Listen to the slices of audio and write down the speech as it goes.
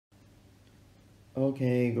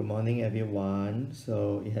Okay, good morning everyone.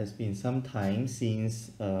 So it has been some time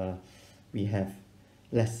since we have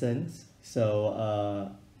lessons. For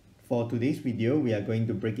today's video, we are going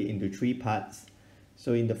to break it into three parts.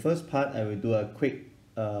 So in the first part, I will do a quick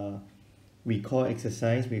recall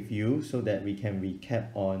exercise with you so that we can recap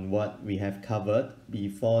on what we have covered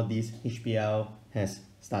before this HPL has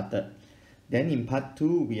started. Then in part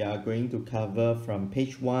 2, we are going to cover from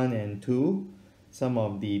page 1 and 2 some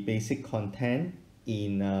of the basic content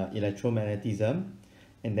in electromagnetism,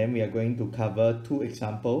 and then we are going to cover two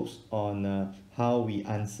examples on how we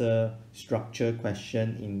answer structure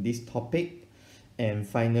question in this topic. And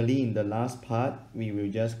finally, in the last part, we will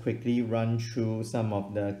just quickly run through some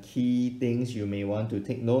of the key things you may want to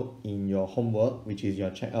take note in your homework, which is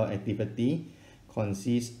your checkout activity.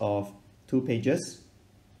 Consists of 2 pages,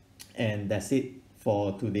 and that's it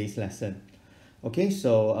for today's lesson. Okay,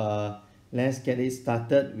 so let's get it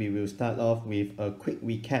started. We will start off with a quick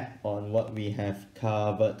recap on what we have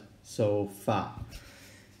covered so far.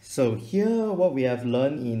 So here what we have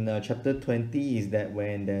learned in chapter 20 is that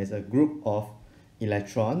when there's a group of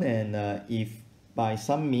electron and if by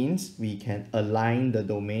some means we can align the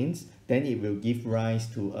domains, then it will give rise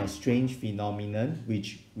to a strange phenomenon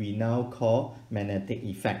which we now call magnetic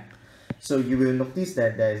effect. So you will notice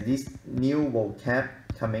that there is this new vocab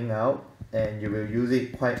coming out, and you will use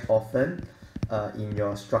it quite often in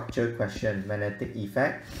your structure question, magnetic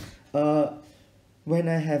effect. When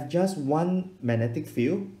I have just one magnetic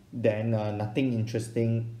field, then nothing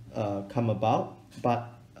interesting come about, but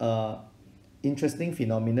interesting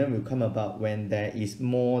phenomenon will come about when there is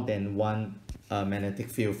more than one magnetic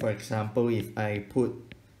field. For example, if I put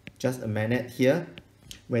just a magnet here,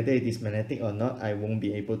 whether it is magnetic or not, I won't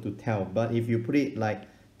be able to tell. But if you put it like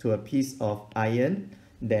to a piece of iron,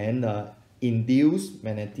 then induced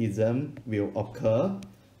magnetism will occur.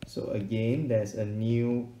 So again, there's a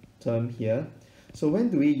new term here. So when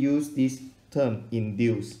do we use this term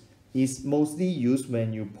induced? It's mostly used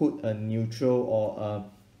when you put a neutral or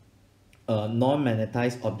a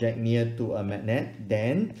non-magnetized object near to a magnet,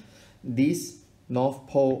 then this north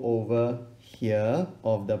pole over here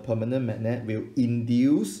of the permanent magnet will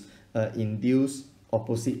induce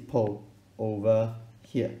opposite pole over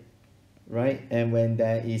here, right? And when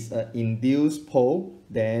there is an induced pole,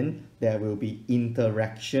 then there will be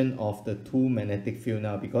interaction of the two magnetic field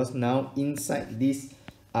now, because now inside this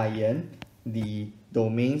iron, the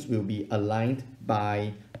domains will be aligned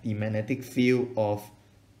by the magnetic field of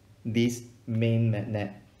this main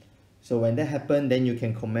magnet. So when that happens, then you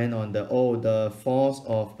can comment on the force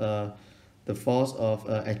of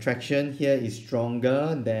attraction here is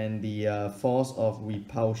stronger than the force of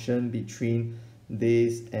repulsion between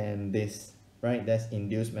this and this, right? That's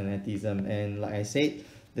induced magnetism. And like I said,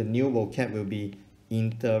 the new vocab will be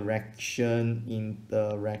interaction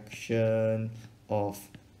of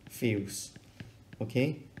fields.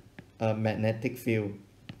 Okay, a magnetic field,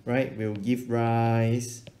 right, will give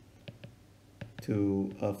rise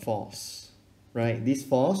to a force, right? This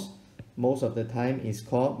force most of the time is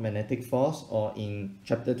called magnetic force, or in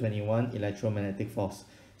chapter 21 electromagnetic force.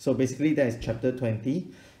 So basically that is chapter 20,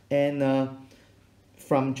 and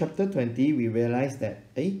from chapter 20 we realize that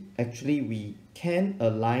actually we can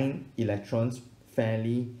align electrons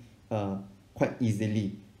fairly quite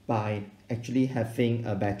easily by actually having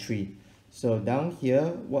a battery. So down here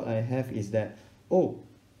what I have is that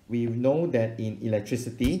we know that in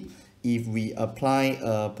electricity, if we apply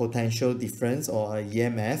a potential difference or a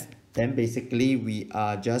EMF, then basically we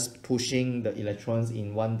are just pushing the electrons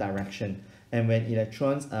in one direction. And when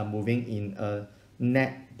electrons are moving in a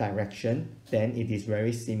net direction, then it is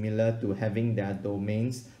very similar to having their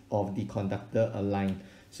domains of the conductor aligned.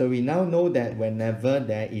 So we now know that whenever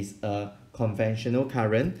there is a conventional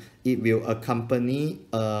current, it will accompany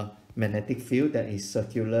a magnetic field that is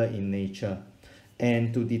circular in nature.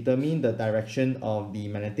 And to determine the direction of the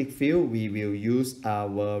magnetic field, we will use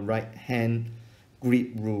our right hand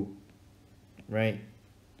grip rule, right?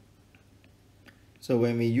 So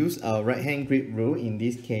when we use our right hand grip rule in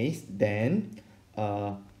this case, then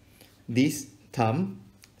this thumb,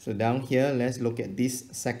 so down here, let's look at this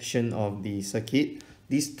section of the circuit.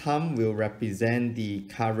 This thumb will represent the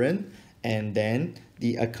current, and then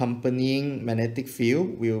the accompanying magnetic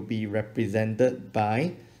field will be represented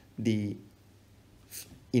by the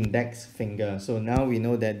index finger. So now we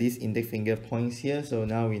know that this index finger points here, so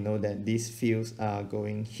now we know that these fields are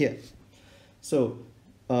going here. So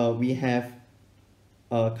we have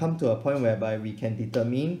come to a point whereby we can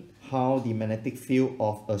determine how the magnetic field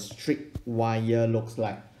of a strict wire looks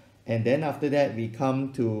like, and then after that we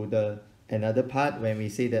come to the another part when we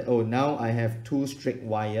say that, oh, now I have two straight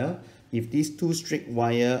wire. If these two straight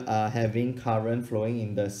wire are having current flowing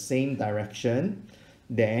in the same direction,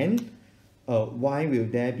 then why will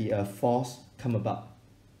there be a force come about?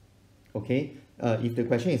 Okay, if the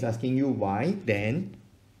question is asking you why, then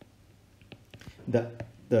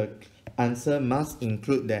the answer must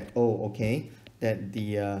include that, oh, okay, that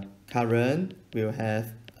the current will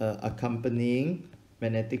have accompanying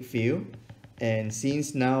magnetic field, and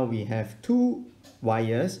since now we have two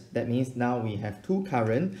wires, that means now we have two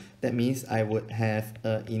current, that means I would have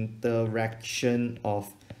an interaction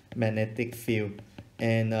of magnetic field.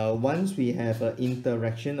 And once we have an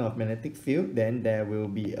interaction of magnetic field, then there will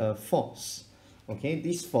be a force. Okay,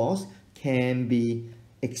 this force can be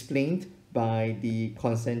explained by the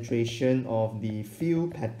concentration of the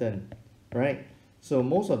field pattern, right? So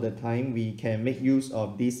most of the time we can make use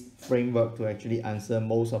of this framework to actually answer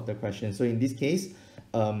most of the questions. So in this case,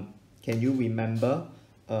 can you remember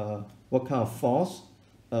what kind of force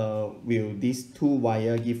will these two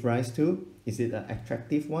wire give rise to? Is it an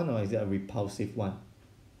attractive one or is it a repulsive one?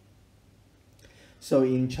 So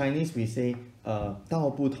in Chinese we say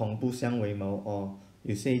道不同不相为谋, or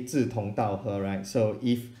you say 志同道合, right? So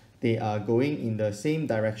if they are going in the same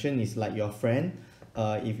direction, it's like your friend.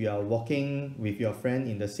 If you are walking with your friend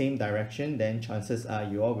in the same direction, then chances are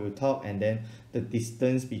you all will talk, and then the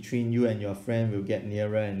distance between you and your friend will get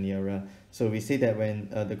nearer and nearer. So we say that when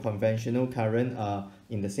the conventional current are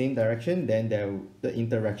in the same direction, then the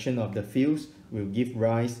interaction of the fields will give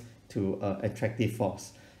rise to attractive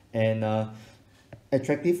force. And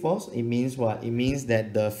attractive force, it means what? It means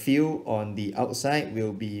that the field on the outside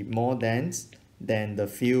will be more dense than the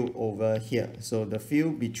field over here. So the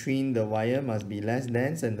field between the wire must be less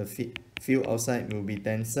dense and the field outside will be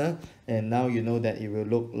denser. And now you know that it will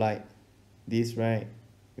look like this, right?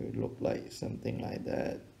 It will look like something like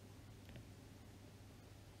that.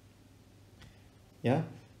 Yeah,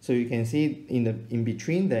 so you can see in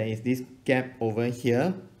between there is this gap over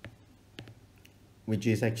here, which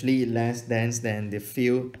is actually less dense than the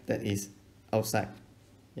field that is outside.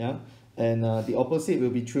 Yeah, and the opposite will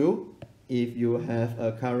be true. If you have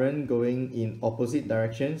a current going in opposite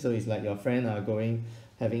direction, so it's like your friend are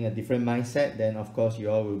having a different mindset, then of course you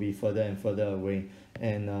all will be further and further away.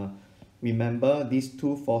 And remember, these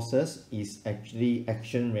two forces is actually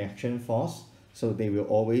action-reaction force, so they will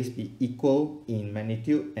always be equal in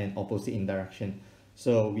magnitude and opposite in direction.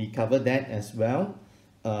 So we cover that as well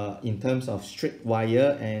in terms of straight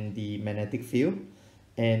wire and the magnetic field.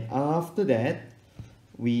 And after that,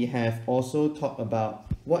 we have also talked about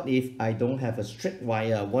what if I don't have a straight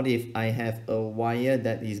wire? What if I have a wire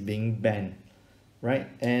that is being bent, right?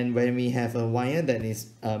 And when we have a wire that is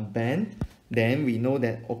bent, then we know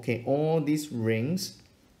that, okay, all these rings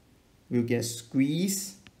will get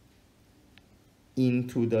squeezed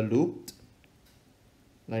into the loop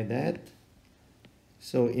like that.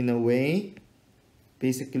 So in a way,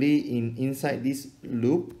 basically inside this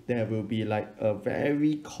loop, there will be like a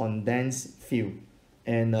very condensed field.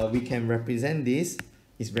 And we can represent this.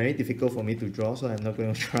 It's very difficult for me to draw, so I'm not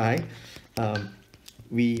going to try.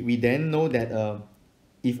 We then know that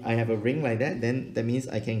if I have a ring like that, then that means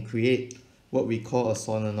I can create what we call a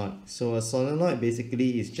solenoid. So a solenoid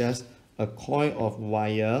basically is just a coil of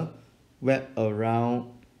wire wrapped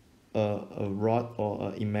around a rod or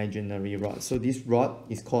an imaginary rod. So this rod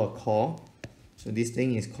is called a core. So this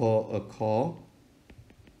thing is called a core.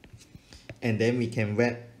 And then we can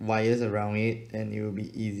wrap wires around it, and it will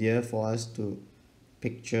be easier for us to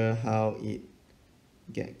picture how it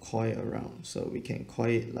get coiled around. So we can coil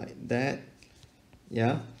it like that.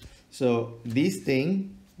 Yeah, so this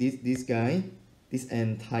thing, this guy, this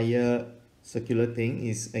entire circular thing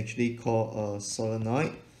is actually called a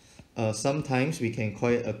solenoid. Sometimes we can call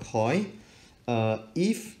it a coil.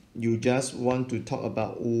 If you just want to talk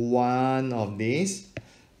about one of these,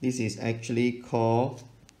 this is actually called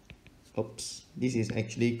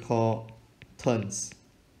turns.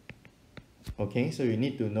 Okay, so you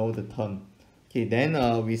need to know the term. Okay, then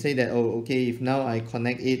we say that, oh, okay, if now I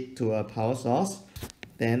connect it to a power source,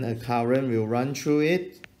 then a current will run through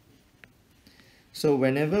it. So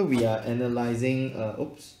whenever we are analyzing,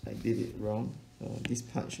 oops, I did it wrong. This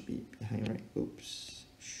part should be behind, right? Oops.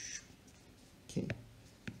 Okay,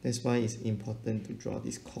 that's why it's important to draw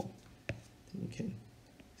this core. You can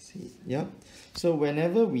see, yeah. So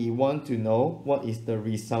whenever we want to know what is the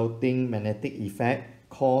resulting magnetic effect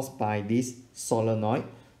caused by this solenoid,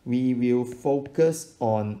 we will focus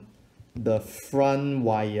on the front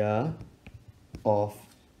wire of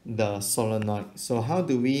the solenoid. So how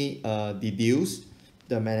do we deduce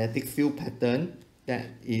the magnetic field pattern that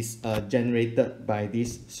is generated by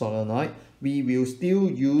this solenoid, we will still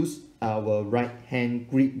use our right hand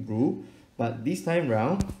grip rule, but this time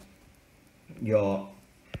round your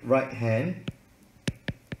right hand,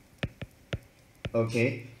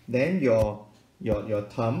 okay, then your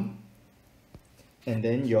thumb, and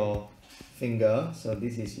then your finger. So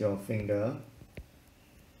this is your finger.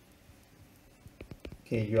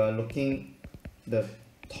 Okay, you are looking the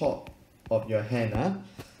top of your hand,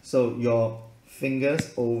 so your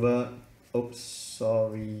fingers over, oops,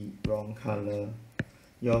 sorry, wrong color.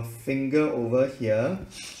 Your finger over here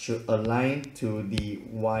should align to the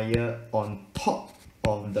wire on top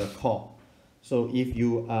of the core. So if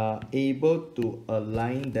you are able to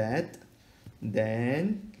align that,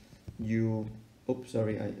 then you, oops,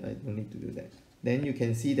 sorry, I don't need to do that. Then you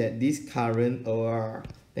can see that this current, or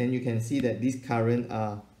then you can see that this current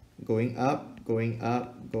are going up, going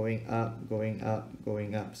up, going up, going up,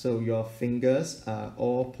 going up. So your fingers are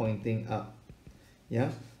all pointing up.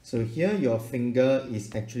 Yeah, so here your finger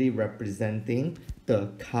is actually representing the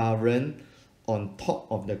current on top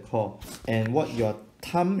of the core, and what your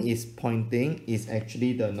thumb is pointing is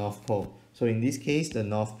actually the North Pole. So in this case, the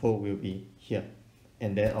North Pole will be here,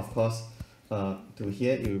 and then of course to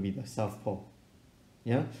here it will be the South Pole.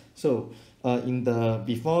 Yeah, so in the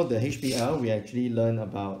before the HPL, we actually learned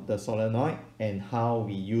about the solenoid and how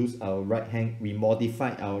we use our right hand, we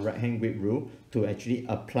modify our right hand grip rule to actually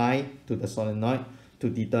apply to the solenoid to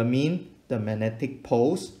determine the magnetic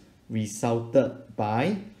poles resulted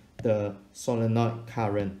by the solenoid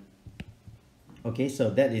current. Okay, so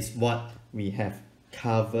that is what we have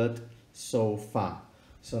covered so far.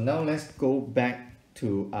 So now let's go back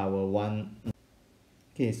to our one.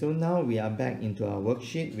 Okay, so now we are back into our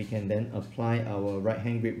worksheet. We can then apply our right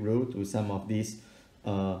hand grip rule to some of these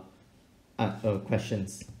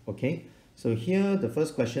questions. Okay, so here the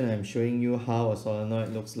first question, I'm showing you how a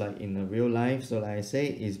solenoid looks like in a real life. So like I say,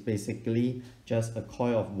 it's basically just a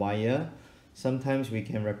coil of wire. Sometimes we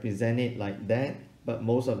can represent it like that, but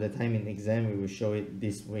most of the time in exam we will show it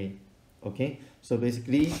this way. Okay, so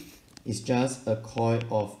basically it's just a coil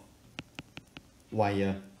of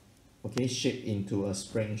wire, okay, shaped into a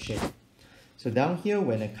spring shape. So down here,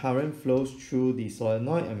 when a current flows through the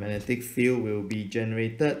solenoid, a magnetic field will be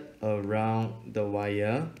generated around the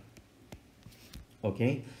wire.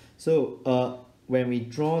 Okay, so when we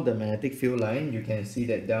draw the magnetic field line, you can see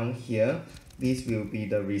that down here, this will be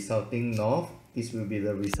the resulting north, this will be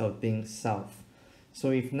the resulting south.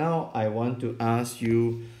 So if now I want to ask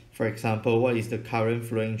you, for example, what is the current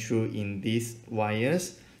flowing through in these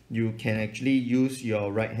wires, you can actually use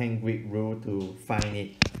your right hand grip rule to find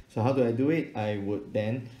it. So how do I do it? I would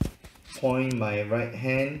then point my right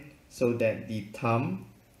hand so that the thumb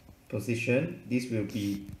position, this will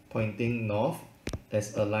be pointing north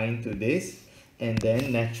as aligned to this, and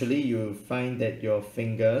then naturally you find that your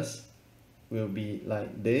fingers will be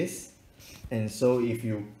like this. And so if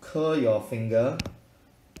you curl your finger,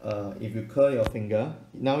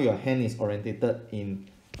 now your hand is orientated in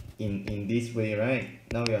this way, right?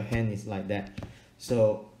 Now your hand is like that.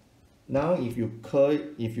 So now if you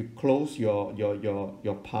close your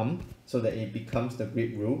palm so that it becomes the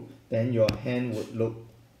grip rule, then your hand would look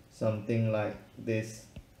something like this,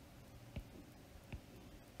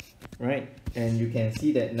 right? And you can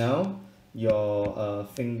see that now your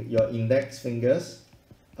index fingers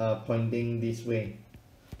are pointing this way.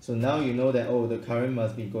 So now you know that, oh, the current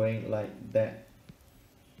must be going like that.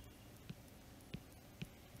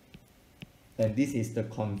 And this is the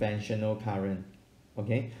conventional current.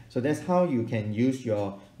 Okay, so that's how you can use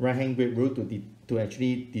your right hand grip rule to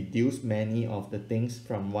actually deduce many of the things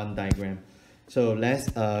from one diagram. So let's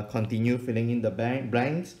continue filling in the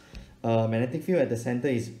blanks. Magnetic field at the center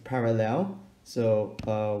is parallel. So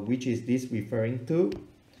which is this referring to?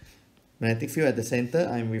 Magnetic field at the center,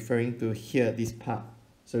 I'm referring to here, this part.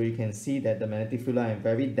 So you can see that the magnetic field are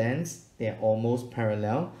very dense. They are almost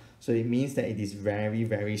parallel. So it means that it is very,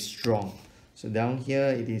 very strong. So down here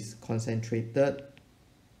it is concentrated.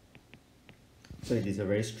 So it is a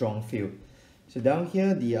very strong field. So down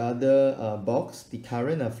here, the other box, the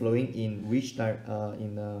current are flowing in which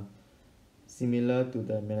similar to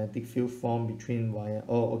the magnetic field formed between wire.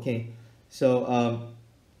 Oh, okay. So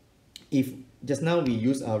if just now we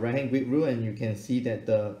use our right hand grip rule, and you can see that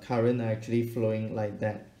the current are actually flowing like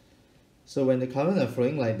that. So when the current are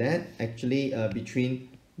flowing like that, actually between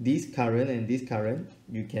this current and this current,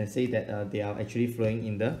 you can say that they are actually flowing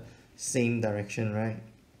in the same direction, right?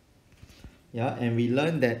 Yeah, and we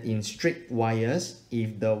learned that in strict wires,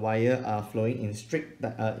 if the wire are flowing in strict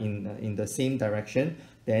in the same direction,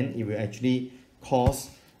 then it will actually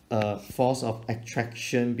cause a force of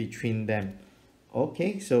attraction between them.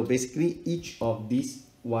 Okay, so basically each of these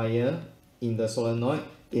wire in the solenoid,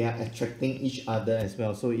 they are attracting each other as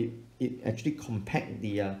well. So it actually compact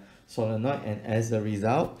the solenoid, and as a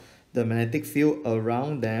result, the magnetic field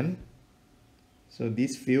around them, so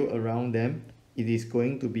this field around them, it is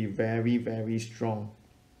going to be very, very strong,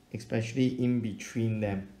 especially in between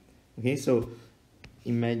them. Okay, so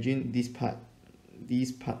imagine this part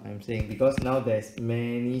I'm saying, because now there's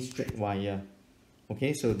many straight wire.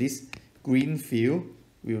 Okay, so this green field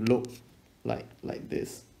will look like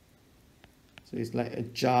this. So it's like a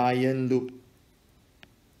giant loop.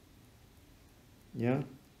 Yeah,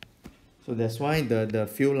 so that's why the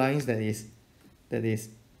field lines that is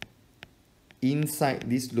inside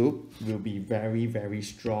this loop will be very, very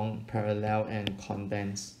strong, parallel and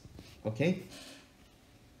condensed. Okay,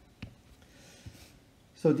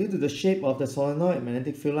 so due to the shape of the solenoid,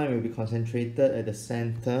 magnetic field line will be concentrated at the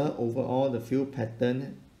center. Overall, the field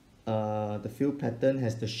pattern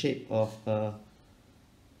has the shape of a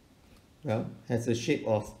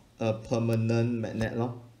permanent magnet.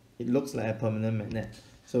 It looks like a permanent magnet.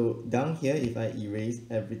 So down here, if I erase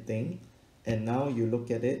everything, and now you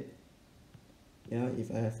look at it, yeah,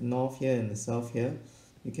 if I have north here and the south here,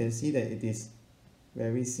 you can see that it is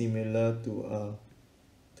very similar to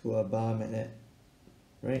a bar magnet,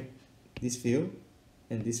 right? This field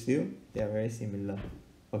and this field, they are very similar.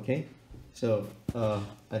 Okay, so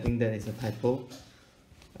I think that is a typo,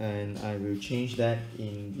 and I will change that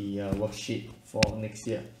in the worksheet for next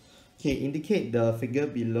year. Okay, indicate the figure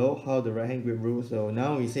below how the right hand grip rule. So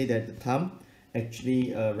now we say that the thumb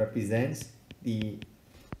actually represents the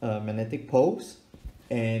magnetic poles,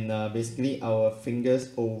 and basically our fingers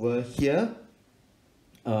over here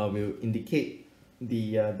will indicate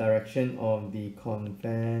the direction of the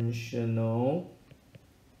conventional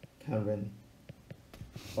current.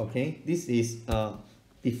 Okay, this is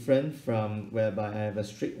different from whereby I have a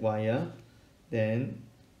straight wire, then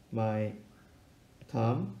my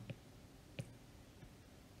thumb,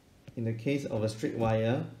 in the case of a straight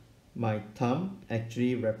wire, my thumb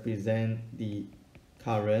actually represent the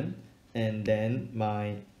current, and then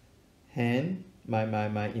my hand,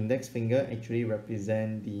 my index finger actually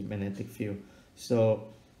represent the magnetic field. So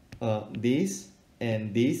this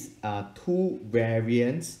and this are two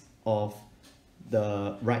variants of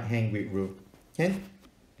the right hand grip rule. Okay,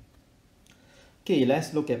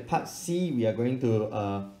 let's look at part C. We are going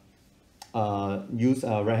to use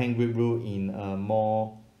a right hand grip rule in a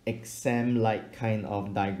more exam-like kind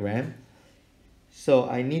of diagram. So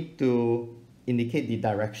I need to indicate the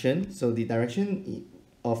direction. So the direction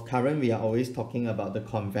of current, we are always talking about the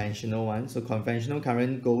conventional one. So conventional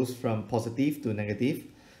current goes from positive to negative.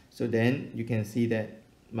 So then you can see that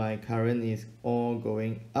my current is all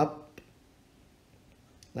going up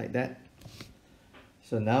like that.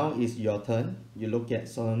 So now it's your turn. You look at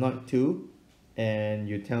solenoid 2 and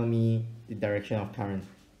you tell me the direction of current.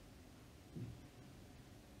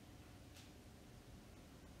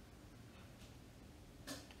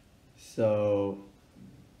 So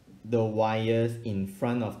the wires in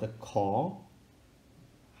front of the core,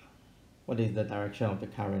 what is the direction of the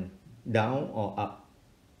current? Down or up?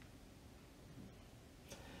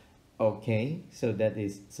 Okay, so that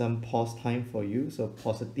is some pause time for you. So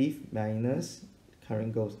positive minus,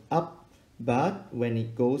 current goes up, but when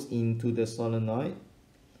it goes into the solenoid,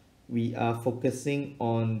 we are focusing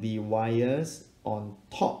on the wires on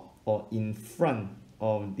top or in front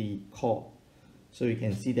of the core. So you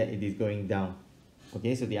can see that it is going down.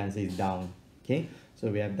 Okay, so the answer is down. Okay, so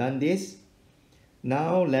we have done this.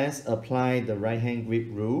 Now let's apply the right hand grip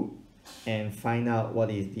rule and find out what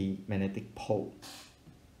is the magnetic pole.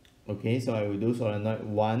 Okay, so I will do solenoid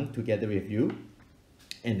 1 together with you,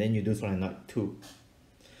 and then you do solenoid 2.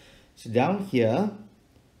 So down here,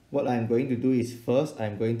 what I'm going to do is first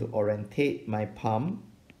I'm going to orientate my palm,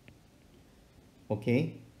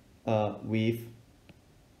 okay, with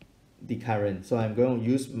the current. So I'm going to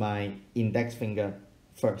use my index finger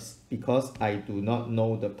first because I do not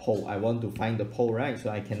know the pole. I want to find the pole, right? So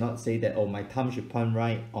I cannot say that, oh, my thumb should point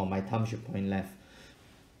right or my thumb should point left.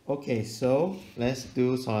 Okay, so let's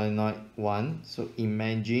do solenoid 1. So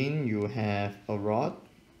imagine you have a rod.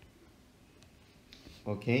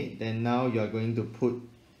 Okay, then now you're going to put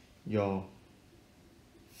your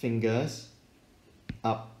fingers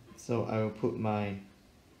up. So I will put my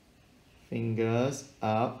fingers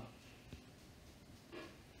up,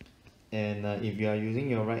 and if you are using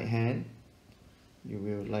your right hand, you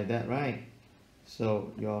will like that, right?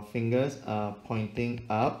 So your fingers are pointing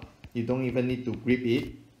up. You don't even need to grip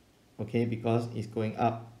it, okay, because it's going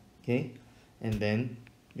up, okay? And then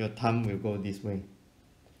your thumb will go this way.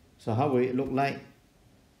 So how will it look like?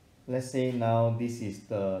 let's say now this is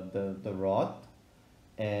the rod,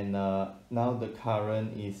 and now the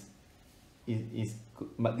current is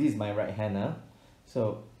but this is my right hand,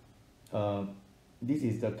 so this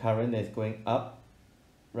is the current that's going up,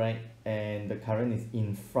 right, and the current is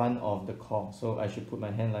in front of the core, so I should put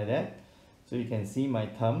my hand like that, so you can see my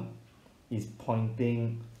thumb is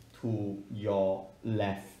pointing to your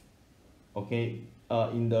left. Okay,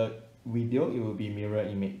 in the video it will be mirror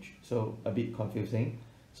image, so a bit confusing,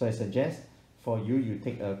 so I suggest for you, you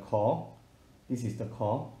take a core, this is the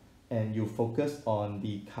core, and you focus on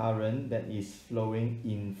the current that is flowing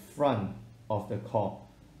in front of the core.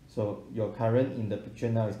 So your current in the picture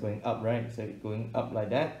now is going up, right? So it's going up like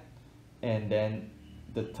that, and then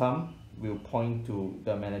the thumb will point to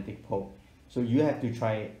the magnetic pole. So you have to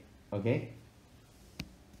try it, okay?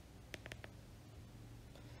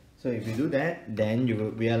 So if you do that, then you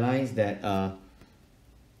will realize that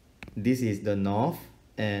this is the north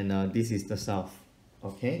and this is the south,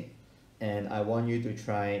 okay? And I want you to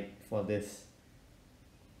try for this.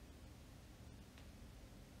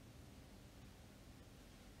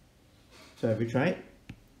 So have you tried?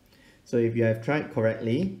 So if you have tried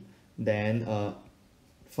correctly, then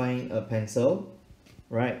find a pencil.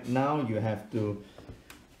 Right now you have to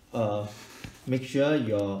make sure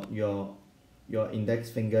your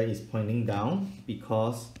index finger is pointing down,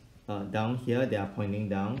 because down here they are pointing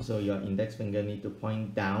down, so your index finger need to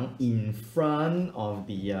point down in front of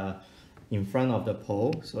the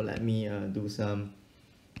pole. So let me do some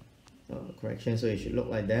correction, so it should look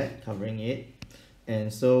like that, covering it.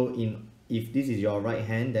 And so if this is your right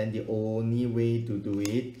hand, then the only way to do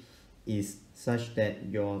it is such that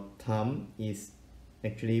your thumb is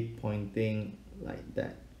actually pointing like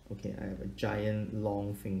that. Okay, I have a giant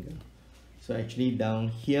long finger. So actually down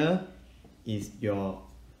here is your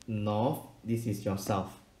north, this is your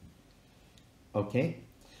south. Okay,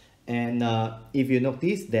 and if you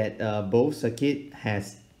notice that both circuit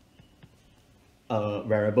has a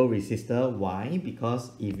variable resistor. Why?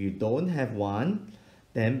 Because if you don't have one,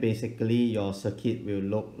 then basically your circuit will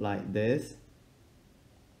look like this.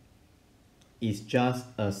 It's just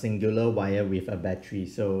a singular wire with a battery.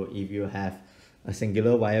 So if you have a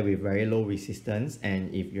singular wire with very low resistance,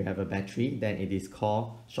 and if you have a battery, then it is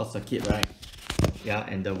called short circuit, right? Yeah,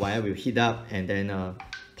 and the wire will heat up, and then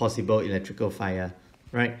possible electrical fire,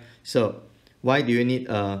 right? So why do you need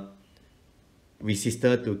a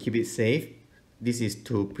resistor to keep it safe? This is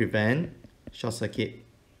to prevent short circuit.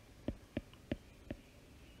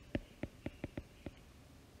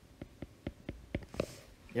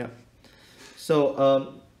 Yeah.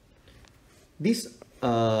 So this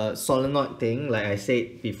solenoid thing, like I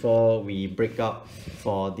said before we break up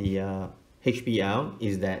for the HPL,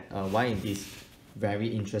 is that why it is very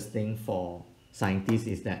interesting for scientists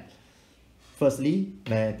is that firstly,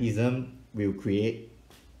 magnetism will create,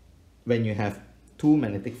 when you have two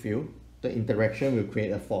magnetic field, the interaction will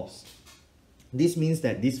create a force. This means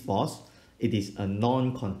that this force, it is a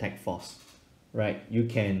non-contact force, right? You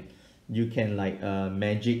can like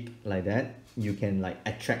magic like that. You can like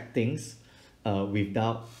attract things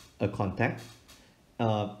without a contact.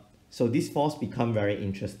 So this force become very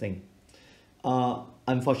interesting.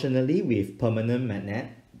 Unfortunately, with permanent magnet,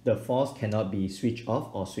 the force cannot be switched off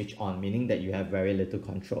or switched on, meaning that you have very little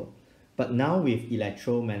control. But now with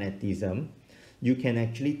electromagnetism, you can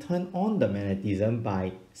actually turn on the magnetism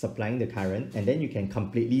by supplying the current, and then you can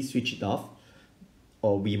completely switch it off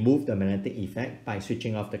or remove the magnetic effect by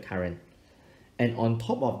switching off the current. And on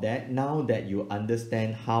top of that, now that you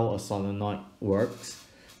understand how a solenoid works,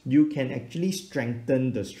 you can actually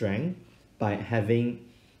strengthen the strength by having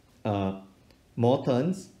more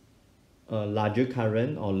turns, larger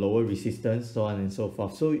current or lower resistance, so on and so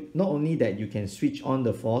forth. So not only that you can switch on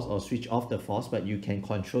the force or switch off the force, but you can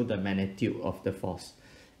control the magnitude of the force.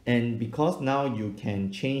 And because now you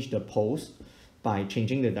can change the poles by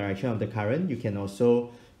changing the direction of the current, you can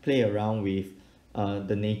also play around with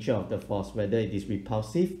the nature of the force, whether it is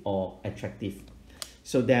repulsive or attractive.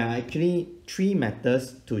 So there are actually three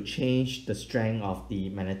methods to change the strength of the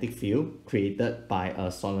magnetic field created by a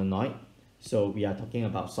solenoid. So we are talking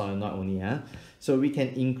about solenoid only. So we can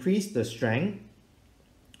increase the strength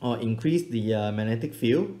or increase the magnetic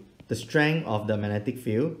field, the strength of the magnetic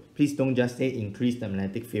field. Please don't just say increase the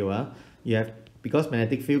magnetic field. Because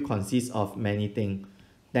magnetic field consists of many things: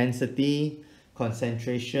 density,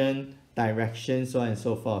 concentration, direction, so on and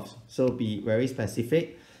so forth. So be very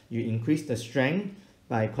specific. You increase the strength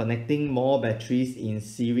by connecting more batteries in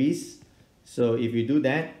series. So if you do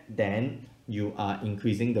that, then you are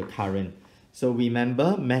increasing the current. So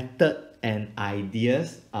remember, method and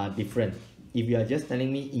ideas are different. If you are just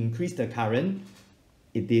telling me increase the current,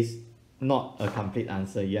 it is not a complete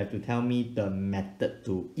answer. You have to tell me the method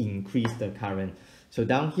to increase the current. So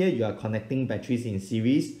down here, you are connecting batteries in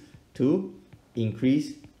series to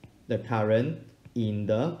increase the current in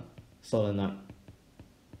the solenoid,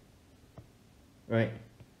 right?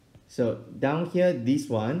 So down here, this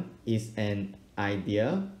one is an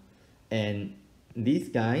idea, and these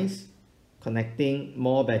guys connecting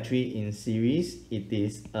more battery in series, it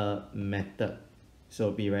is a method.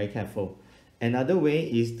 So be very careful. Another way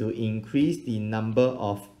is to increase the number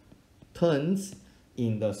of turns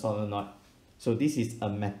in the solenoid. So this is a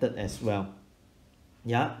method as well.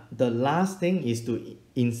 Yeah, the last thing is to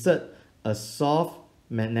insert a soft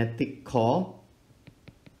magnetic core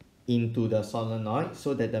into the solenoid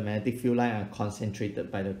so that the magnetic field lines are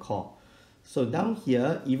concentrated by the core. So down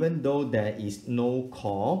here, even though there is no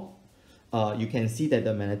core, you can see that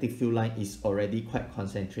the magnetic field line is already quite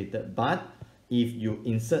concentrated. But if you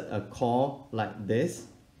insert a core like this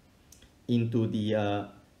into the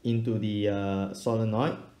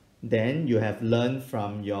solenoid, then you have learned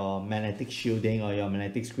from your magnetic shielding or your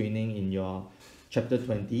magnetic screening in your chapter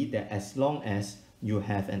 20 that as long as you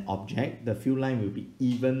have an object, the field line will be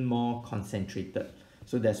even more concentrated.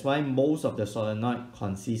 So that's why most of the solenoid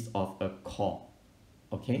consists of a core.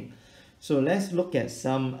 Okay, so let's look at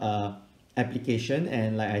some application,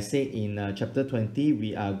 and like I said in chapter 20,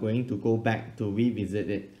 we are going to go back to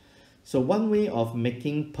revisit it. So one way of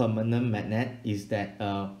making permanent magnet is that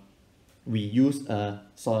we use a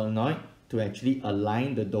solenoid to actually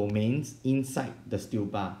align the domains inside the steel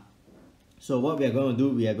bar. So what we are going to do,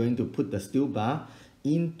 we are going to put the steel bar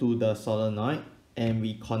into the solenoid and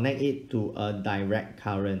we connect it to a direct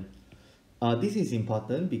current. This is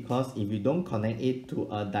important because if you don't connect it to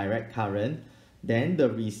a direct current, then the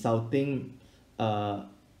resulting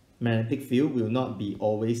magnetic field will not be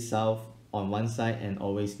always south on one side and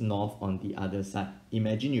always north on the other side.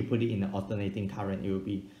 Imagine you put it in an alternating current, it will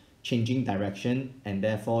be changing direction, and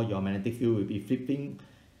therefore your magnetic field will be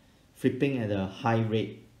flipping at a high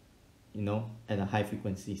rate, at a high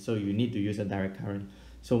frequency. So you need to use a direct current.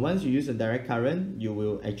 So once you use a direct current, you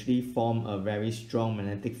will actually form a very strong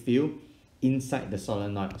magnetic field inside the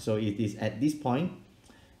solenoid. So it is at this point,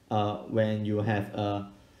 when you have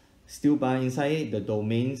a steel bar inside it, the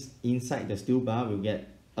domains inside the steel bar will get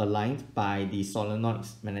aligned by the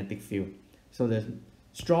solenoid's magnetic field. So the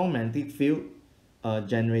strong magnetic field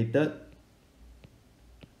generated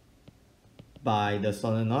by the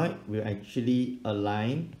solenoid will actually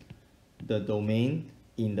align the domain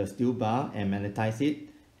in the steel bar and magnetize it.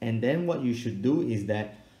 And then what you should do is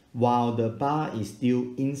that while the bar is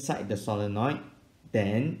still inside the solenoid,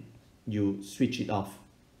 then you switch it off.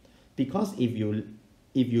 Because if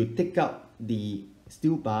you take out the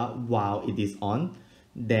steel bar while it is on,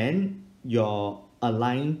 then your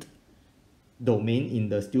aligned domain in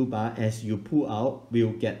the steel bar as you pull out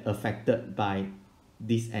will get affected by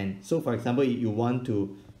this end. So for example, you want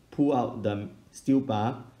to pull out the steel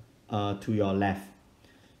bar to your left.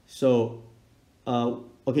 So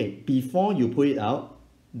okay, before you pull it out,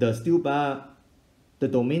 the steel bar, the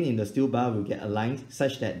domain in the steel bar will get aligned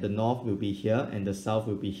such that the north will be here and the south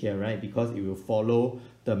will be here, right? Because it will follow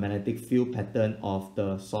the magnetic field pattern of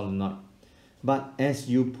the solenoid. But as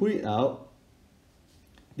you pull it out,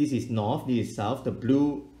 this is north, this is south. The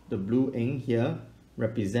blue ink here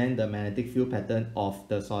represent the magnetic field pattern of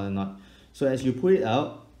the solenoid. So as you pull it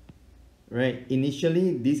out, right,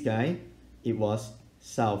 initially this guy, it was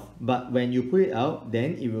south, but when you pull it out,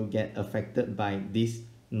 then it will get affected by this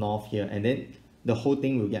north here, and then the whole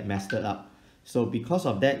thing will get messed up. So because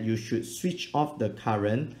of that, you should switch off the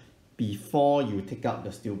current before you take out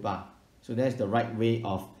the steel bar. So that's the right way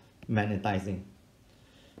of magnetizing.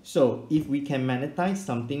 So if we can magnetize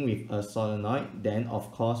something with a solenoid, then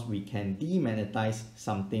of course we can demagnetize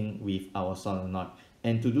something with our solenoid.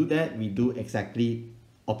 And to do that, we do exactly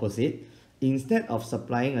opposite. Instead of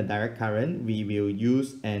supplying a direct current, we will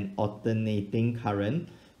use an alternating current,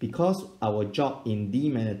 because our job in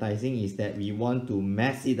demagnetizing is that we want to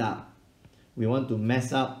mess it up. We want to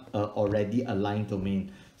mess up an already aligned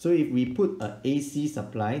domain. So if we put an AC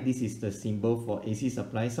supply, this is the symbol for AC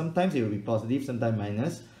supply. Sometimes it will be positive, sometimes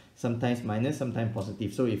minus, sometimes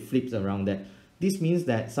positive. So it flips around that. This means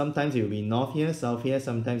that sometimes it will be north here, south here,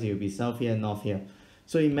 sometimes it will be south here, north here.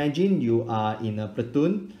 So imagine you are in a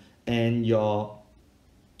platoon and your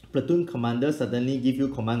platoon commander suddenly give you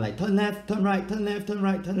command like turn left, turn right, turn left, turn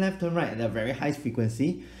right, turn left, turn right at a very high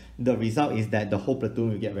frequency. The result is that the whole platoon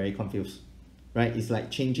will get very confused, right? It's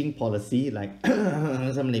like changing policy, like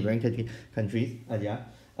some neighboring countries,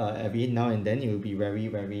 every now and then it will be very,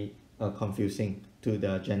 very confusing to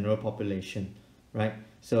the general population, right?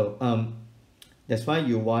 So That's why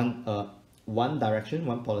you want one direction,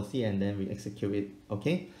 one policy, and then we execute it.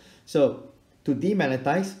 Okay, so to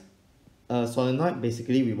demagnetize a solenoid,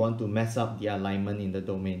 basically we want to mess up the alignment in the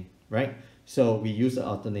domain, right? So we use the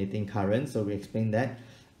alternating current, so we explain that.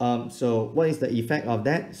 So what is the effect of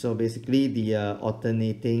that? So basically the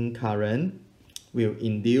alternating current will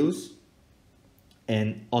induce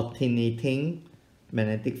an alternating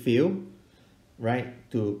magnetic field, right,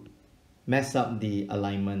 to mess up the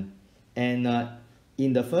alignment. And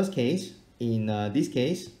in the first case, in this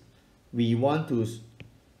case, we want to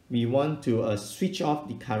switch off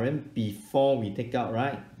the current before we take out,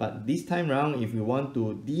 right? But this time around, if we want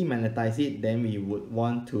to demagnetize it, then we would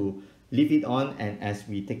want to leave it on and as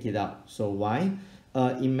we take it out. So why?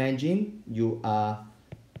 Imagine you are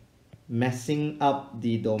messing up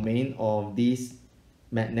the domain of this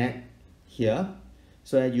magnet here.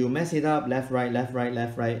 So that you mess it up left, right, left, right,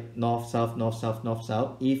 left, right, north, south, north, south, north,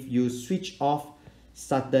 south. If you switch off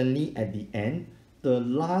suddenly at the end, the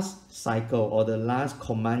last cycle or the last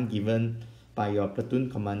command given by your platoon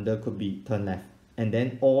commander could be turn left, and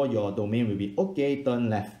then all your domain will be okay, turn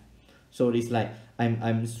left. So it's like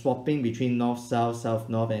I'm swapping between north, south, south,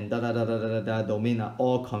 north, and domain are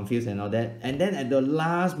all confused and all that, and then at the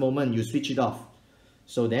last moment you switch it off.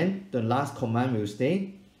 So then the last command will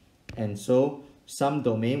stay, and so some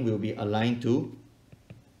domain will be aligned to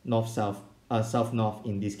north, south, south, north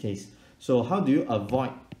in this case. So how do you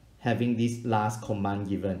avoid having this last command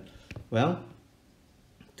given? Well,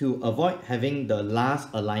 to avoid having the last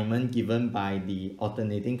alignment given by the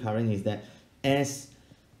alternating current is that as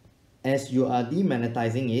you are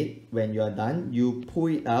demagnetizing it, when you are done, you pull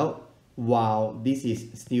it out while this is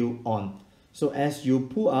still on. So as you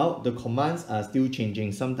pull out, the commands are still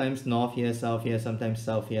changing. Sometimes north here, sometimes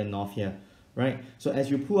south here, north here, right? So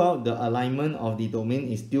as you pull out, the alignment of the domain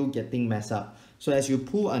is still getting messed up. So as you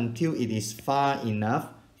pull until it is far enough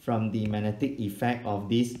from the magnetic effect of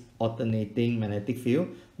this alternating magnetic field,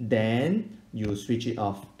 then you switch it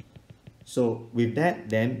off. So with that,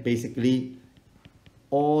 then basically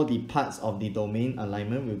all the parts of the domain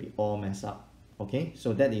alignment will be all messed up. Okay,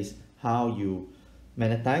 so that is how you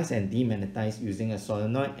magnetize and demagnetize using a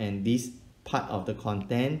solenoid, and this part of the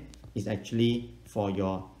content is actually for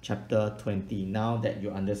your chapter 20, now that you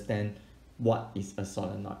understand what is a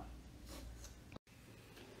solenoid.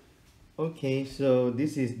 Okay, so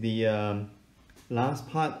this is the last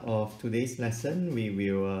part of today's lesson. We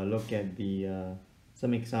will look at the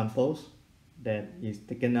some examples that is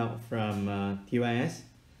taken out from TYS.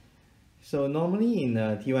 So normally in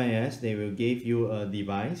TYS, they will give you a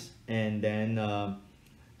device, and then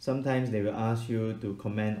sometimes they will ask you to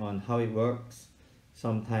comment on how it works.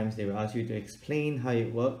 Sometimes they will ask you to explain how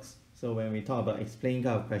it works. So when we talk about explain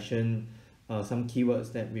kind of question, some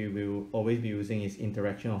keywords that we will always be using is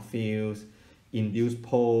interaction of fields, induced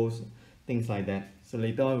poles, things like that. So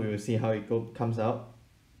later on we will see how it comes out.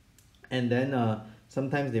 And then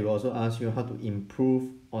sometimes they will also ask you how to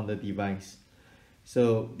improve on the device.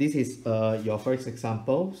 So this is your first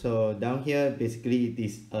example. So down here basically it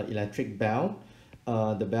is an electric bell.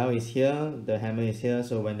 The bell is here, the hammer is here.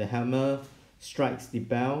 So when the hammer strikes the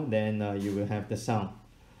bell, then you will have the sound.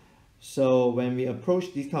 So when we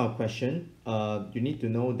approach this kind of question, you need to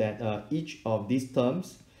know that each of these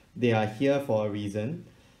terms, they are here for a reason.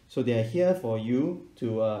 So they are here for you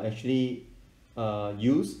to actually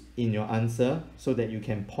use in your answer, so that you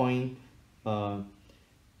can point,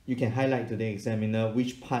 you can highlight to the examiner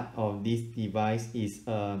which part of this device is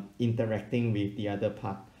interacting with the other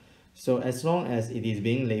part. So as long as it is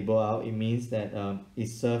being labeled out, it means that it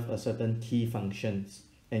serves a certain key functions,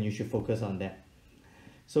 and you should focus on that.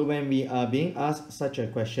 So when we are being asked such a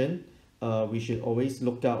question, we should always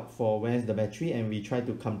look out for where's the battery, and we try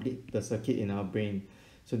to complete the circuit in our brain.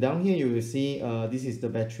 So down here you will see this is the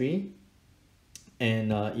battery,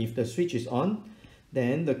 and if the switch is on,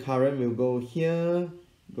 then the current will go here,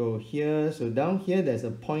 go here. So down here there's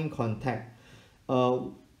a point contact.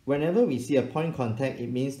 Whenever we see a point contact,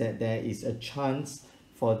 it means that there is a chance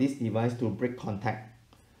for this device to break contact.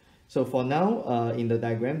 So for now, in the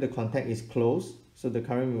diagram, the contact is closed. So the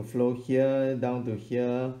current will flow here down to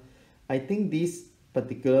here. I think this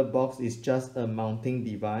particular box is just a mounting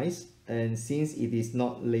device, and since it is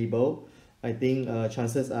not labeled, I think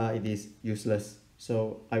chances are it is useless.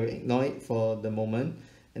 So I will ignore it for the moment,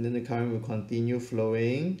 and then the current will continue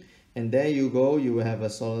flowing, and there you go, you will have a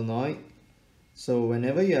solenoid. So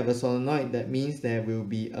whenever you have a solenoid, that means there will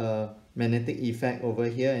be a magnetic effect over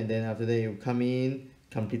here, and then after that you come in,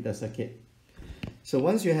 complete the circuit. So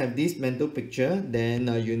once you have this mental picture, then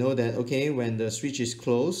you know that, okay, when the switch is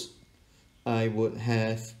closed, I would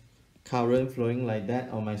have current flowing like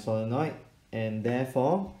that on my solenoid, and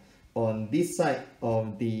therefore on this side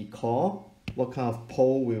of the core, what kind of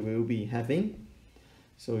pole we will be having.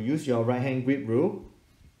 So use your right hand grip rule,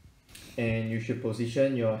 and you should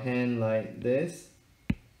position your hand like this.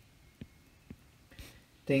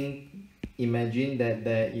 Imagine that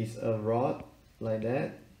there is a rod like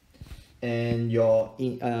that, and your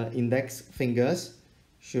index fingers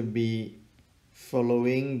should be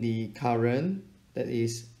following the current that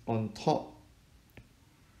is on top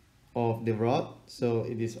of the rod. So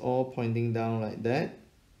it is all pointing down like that.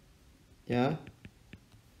 Yeah.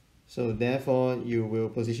 So therefore you will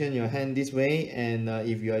position your hand this way, and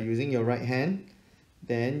if you are using your right hand,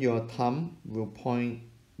 then your thumb will point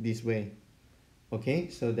this way. Okay,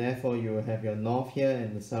 so therefore you will have your north here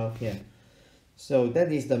and the south here. So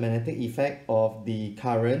that is the magnetic effect of the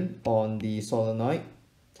current on the solenoid.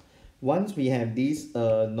 Once we have this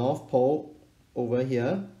north pole over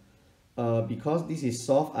here, because this is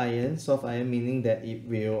soft iron meaning that it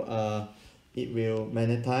will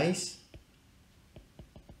magnetize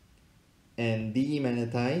and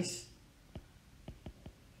demagnetize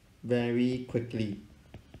very quickly.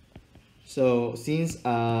 So since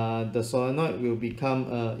the solenoid will become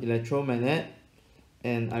an electromagnet,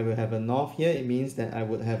 and I will have a north here, it means that I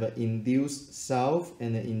would have an induced south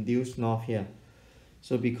and an induced north here.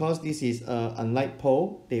 So because this is an unlike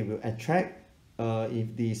pole, they will attract.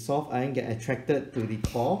 If the soft iron get attracted to the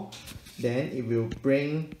core, then it will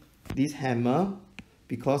bring this hammer,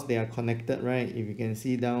 because they are connected, right? If you can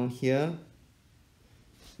see down here,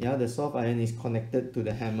 yeah, the soft iron is connected to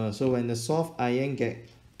the hammer. So when the soft iron get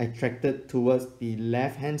attracted towards the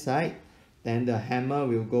left hand side, then the hammer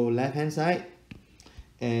will go left hand side,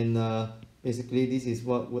 and basically this is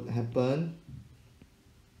what would happen.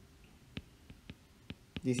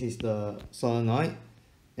 This is the solenoid,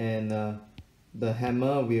 and the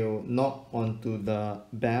hammer will knock onto the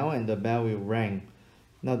bell, and the bell will ring.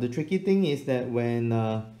 Now the tricky thing is that when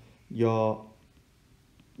your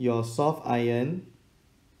soft iron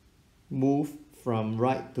move from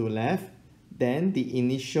right to left, then the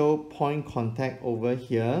initial point contact over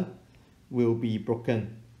here will be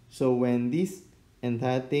broken. So when this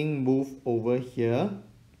entire thing move over here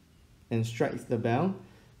and strikes the bell,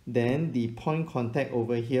 then the point contact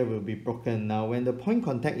over here will be broken. Now when the point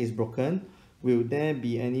contact is broken, will there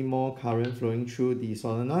be any more current flowing through the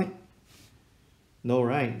solenoid? No,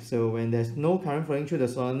 right? So when there's no current flowing through the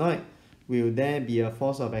solenoid, will there be a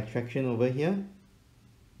force of attraction over here?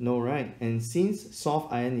 No, right? And since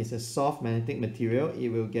soft iron is a soft magnetic material, it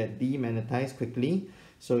will get demagnetized quickly.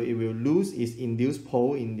 So it will lose its induced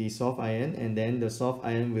pole in the soft iron, and then the soft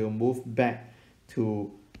iron will move back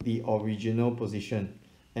to the original position.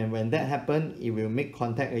 And when that happens, it will make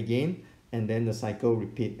contact again, and then the cycle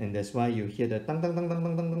repeat. And that's why you hear the tang tang tang tang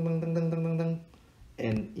tang tang tang tang tang tang tang tang,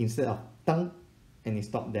 and instead of tang, and it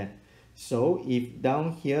stopped there. So if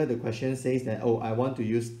down here the question says that, oh, I want to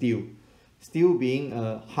use steel. Steel being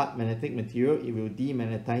a hard magnetic material, it will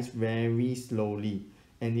demagnetize very slowly,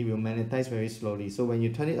 and it will magnetize very slowly. So when you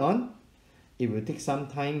turn it on, it will take some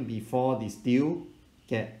time before the steel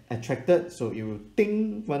get attracted. So it will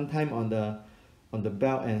ting one time on the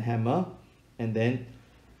bell and hammer, and then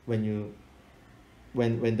when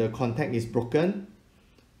the contact is broken,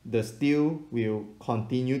 the steel will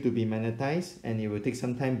continue to be magnetized, and it will take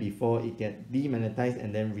some time before it get demagnetized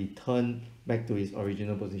and then return back to its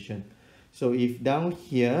original position. So if down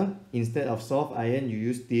here, instead of soft iron, you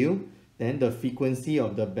use steel, then the frequency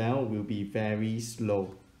of the bell will be very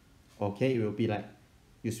slow. Okay, it will be like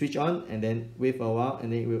you switch on and then wait for a while,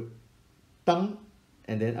 and then it will tang,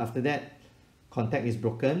 and then after that contact is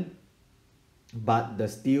broken, but the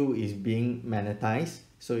steel is being magnetized,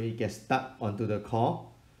 so it gets stuck onto the core,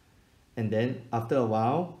 and then after a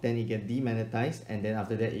while, then it gets demagnetized, and then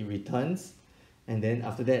after that it returns, and then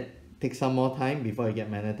after that take some more time before it get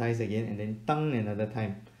magnetized again, and then tang another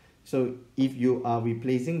time. So if you are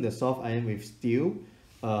replacing the soft iron with steel,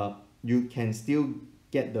 you can still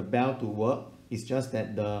get the bell to work. It's just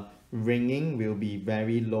that the ringing will be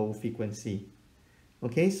very low frequency.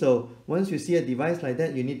 Okay, so once you see a device like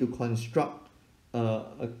that, you need to construct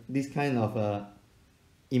this kind of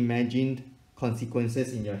imagined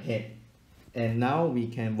consequences in your head, and now we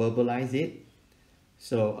can verbalize it.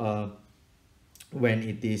 So when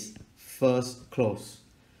it is first closed,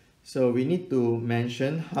 so we need to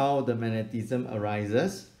mention how the magnetism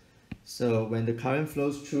arises. So when the current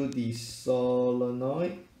flows through the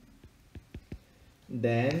solenoid,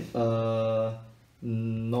 then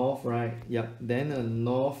north, right? Yep. Then a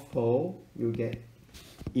north pole will get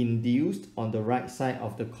induced on the right side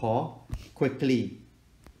of the core quickly.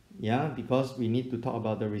 Yeah, because we need to talk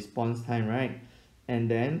about the response time, right?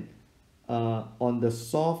 And then on the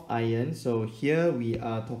soft iron, so here we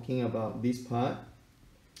are talking about this part,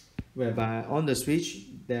 whereby on the switch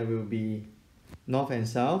there will be north and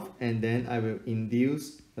south, and then I will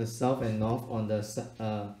induce a south and north on the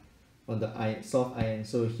soft iron.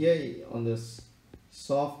 So here on the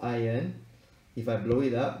soft iron, if I blow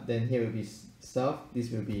it up, then here will be south, this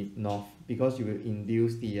will be north, because you will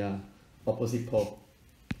induce the opposite pole.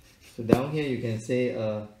 So down here you can say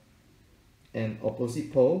an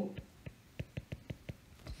opposite pole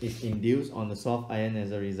is induced on the soft iron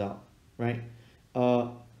as a result, right?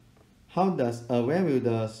 How does where will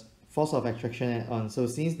the force of attraction act on? So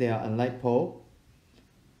since they are unlike pole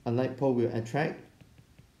will attract,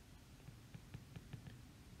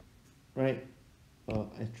 right?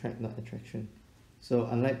 Attract, not attraction. So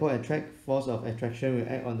unlike pole attract, force of attraction will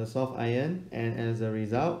act on the soft iron, and as a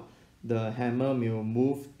result the hammer will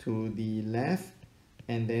move to the left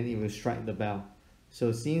and then it will strike the bell.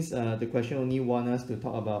 So since the question only wants us to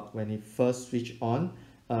talk about when it first switch on,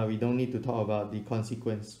 we don't need to talk about the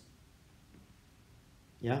consequence.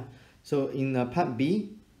 Yeah, so in part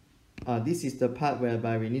B, this is the part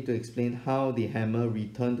whereby we need to explain how the hammer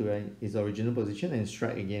return to its original position and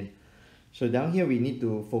strike again. So down here we need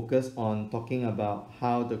to focus on talking about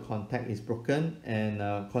how the contact is broken and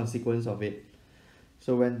consequence of it.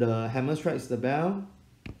 So when the hammer strikes the bell,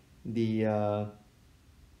 the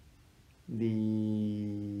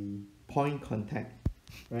point contact,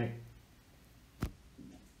 right?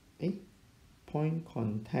 Point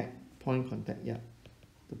contact, yeah.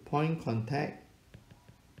 The point contact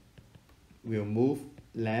will move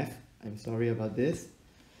left. I'm sorry about this.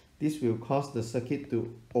 This will cause the circuit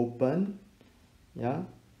to open, yeah,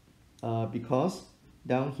 because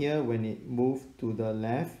down here when it moves to the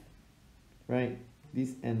left, right,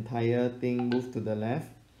 this entire thing moves to the left,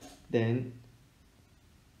 then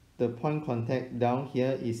the point contact down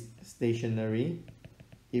here is stationary.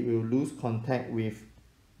 It will lose contact with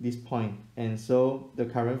this point, and so the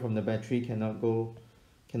current from the battery cannot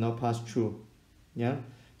pass through. Yeah,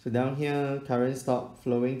 so down here current stop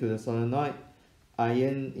flowing to the solenoid.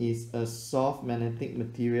 Iron is a soft magnetic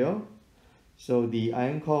material, so the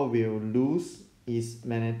iron core will lose its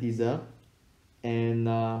magnetism, and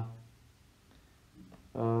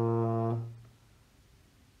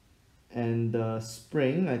the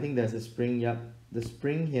spring, I think there's a spring, yep, the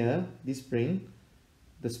spring here, the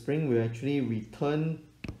spring will actually return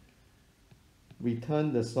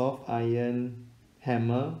the soft iron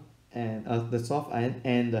hammer and the soft iron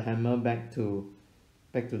and the hammer back to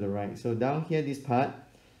the right. So down here, this part,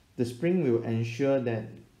 the spring will ensure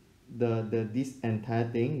that this entire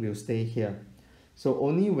thing will stay here. So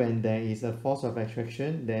only when there is a force of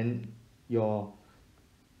attraction, then your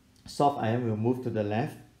soft iron will move to the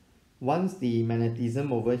left. Once the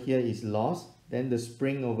magnetism over here is lost, then the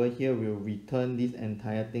spring over here will return this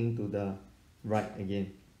entire thing to the right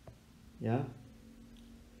again. Yeah,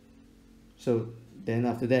 so then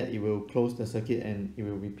after that it will close the circuit and it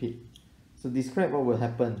will repeat. So describe what will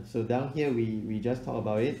happen. So down here we just talk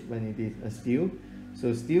about it when it is a steel.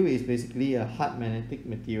 So steel is basically a hard magnetic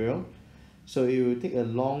material, so it will take a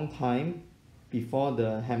long time before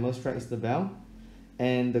the hammer strikes the bell,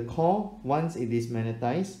 and the core, once it is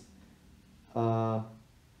magnetized, we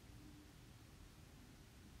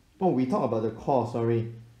talk about the core,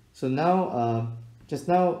 sorry. So now just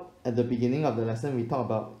now at the beginning of the lesson we talked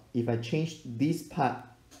about if I change this part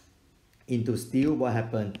into steel, what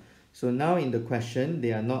happened. So now in the question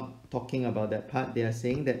they are not talking about that part, they are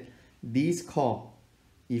saying that this core,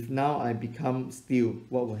 if now I become steel,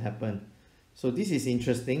 what will happen. So this is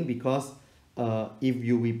interesting because if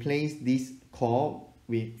you replace this core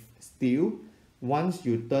with steel, once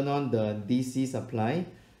you turn on the DC supply,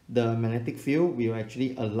 the magnetic field will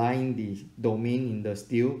actually align the domain in the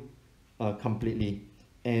steel completely.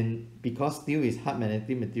 And because steel is hard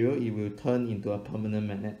magnetic material, it will turn into a permanent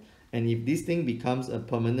magnet. And if this thing becomes a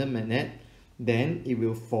permanent magnet, then it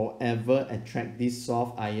will forever attract this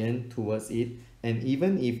soft iron towards it. And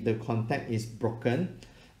even if the contact is broken,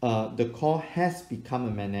 the core has become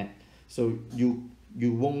a magnet. So you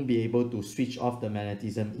won't be able to switch off the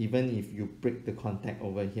magnetism even if you break the contact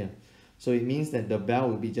over here. So it means that the bell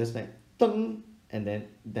will be just like tung, and then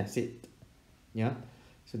that's it. Yeah.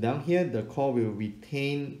 So down here the core will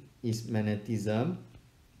retain its magnetism,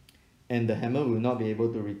 and the hammer will not be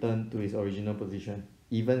able to return to its original position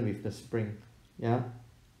even with the spring. Yeah,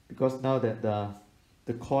 because now that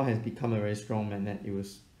the core has become a very strong magnet, it will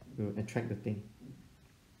attract the thing.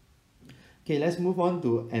 Okay, let's move on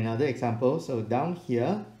to another example. So down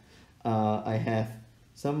here I have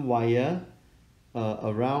some wire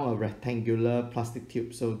around a rectangular plastic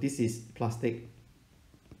tube. So this is plastic,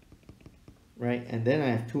 right? And then I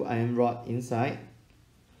have 2 iron rod inside.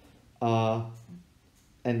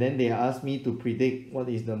 And then they ask me to predict what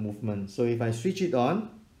is the movement. So if I switch it on,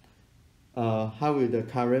 how will the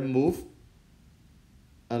current move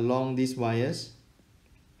along these wires,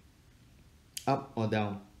 up or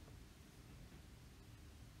down?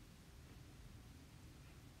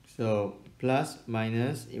 So plus,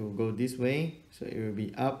 minus, it will go this way. So it will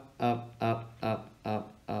be up, up, up, up,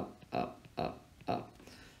 up, up, up, up, up.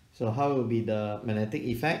 So how will be the magnetic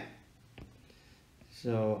effect?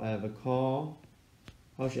 So I have a coil.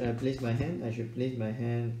 How should I place my hand? I should place my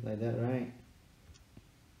hand like that, right?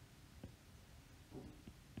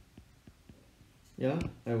 Yeah,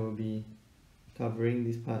 I will be covering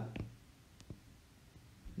this part.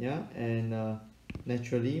 Yeah, and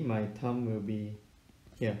naturally my thumb will be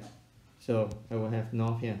here. So I will have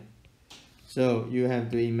north here. So you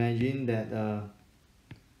have to imagine that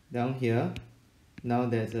down here, now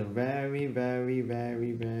there's a very, very,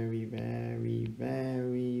 very, very, very,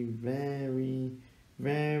 very, very,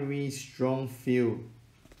 very strong field,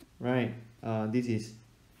 right? This is,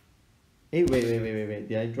 wait,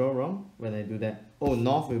 did I draw wrong when I do that? Oh,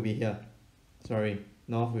 north will be here. Sorry,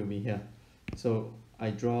 north will be here. So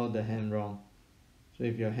I draw the hand wrong. So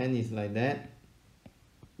if your hand is like that,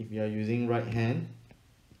 if you are using right hand,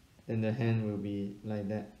 then the hand will be like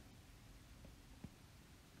that.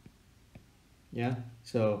 Yeah,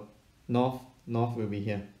 so north will be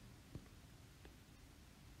here.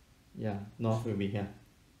 Yeah, north will be here.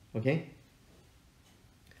 Okay,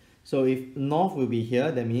 so if north will be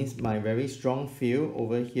here, that means my very strong field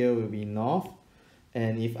over here will be north.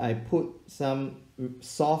 And if I put some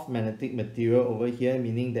soft magnetic material over here,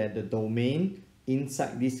 meaning that the domain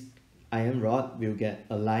inside this iron rod will get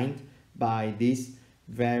aligned by this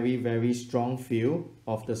very, very strong field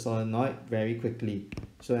of the solenoid very quickly.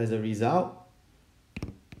 So as a result,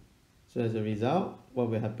 what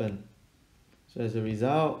will happen? So as a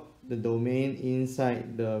result, the domain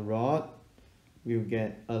inside the rod will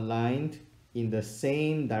get aligned in the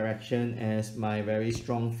same direction as my very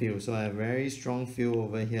strong field. So I have very strong field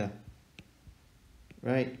over here,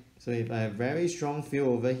 right? So if I have very strong field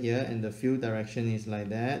over here and the field direction is like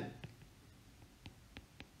that,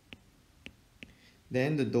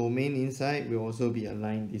 then the domain inside will also be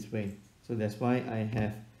aligned this way. So that's why I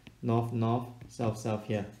have north, north, south, south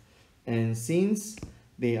here. And since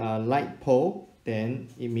they are like pole, then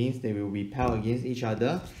it means they will repel against each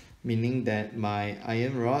other, meaning that my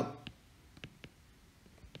iron rod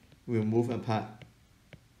will move apart.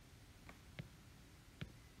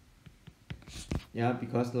 Yeah,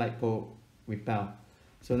 because like pole repel.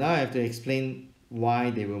 So now I have to explain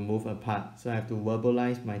why they will move apart. So I have to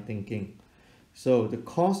verbalize my thinking. So the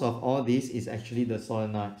cause of all this is actually the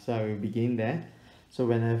solenoid. So I will begin there. So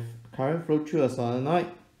when I have current flow through a solenoid,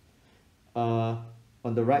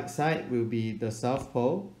 on the right side will be the south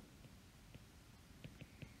pole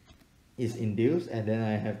is induced, and then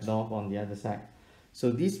I have north on the other side.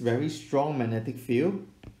 So this very strong magnetic field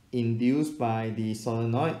induced by the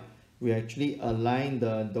solenoid will actually align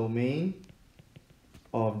the domain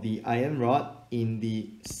of the iron rod in the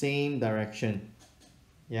same direction.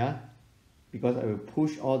 Yeah, because I will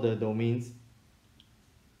push all the domains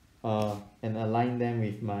and align them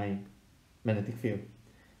with my magnetic field.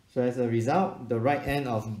 So as a result, the right end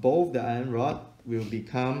of both the iron rod will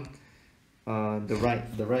become the right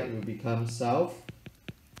will become south.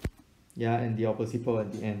 Yeah, and the opposite pole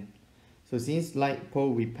at the end. So since like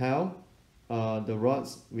pole repel, the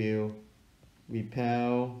rods will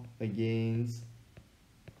repel against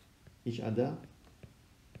each other.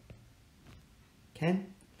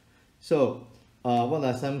 Can? So what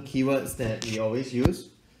are some keywords that we always use?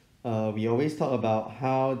 We always talk about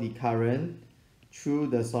how the current through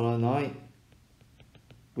the solenoid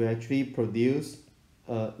will actually produce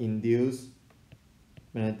induced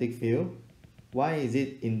magnetic field. Why is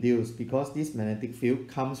it induced? Because this magnetic field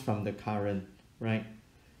comes from the current, right?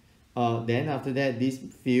 Then after that, this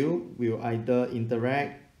field will either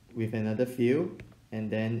interact with another field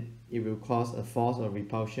and then it will cause a force of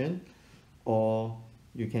repulsion, or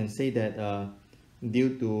you can say that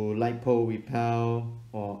due to like pole repel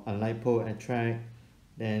or unlike pole attract,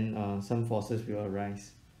 then some forces will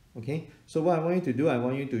arise. Okay, so what I want you to do, I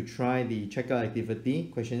want you to try the checkout activity,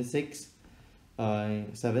 question 6,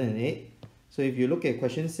 7 and 8. So if you look at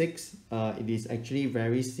question 6, it is actually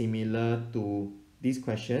very similar to this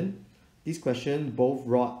question. This question, both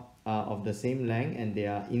rods are of the same length and they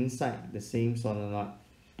are inside the same solenoid.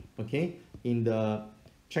 Okay, in the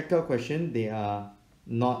checkout question, they are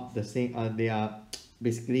not the same, they are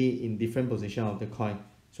basically in different position of the coin.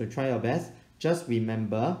 So try your best. Just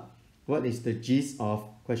remember what is the gist of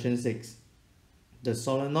question 6. the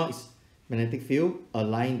solenoid's magnetic field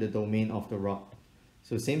align the domain of the rod.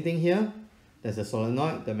 So same thing here, there's a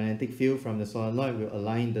solenoid, the magnetic field from the solenoid will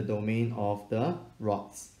align the domain of the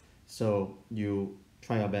rods. So you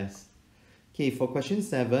try your best. Okay, for question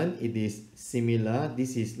 7, it is similar.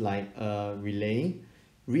 This is like a relay.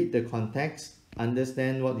 Read the context,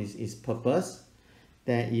 understand what is its purpose.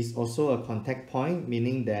 There is also a contact point,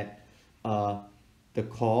 meaning that the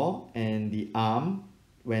core and the arm,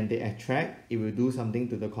 when they attract, it will do something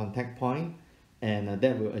to the contact point, and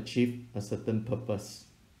that will achieve a certain purpose.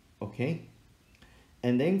 Okay,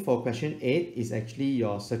 and then for question 8 is actually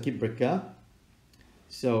your circuit breaker.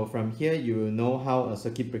 So from here you will know how a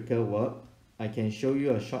circuit breaker works. I can show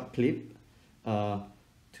you a short clip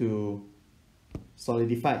to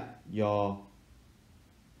solidify your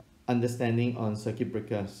understanding on circuit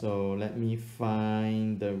breaker. So let me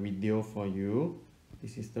find the video for you.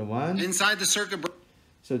 This is the one. Inside the circuit breaker.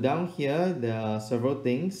 So down here there are several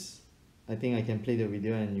things. I think I can play the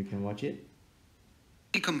video and you can watch it.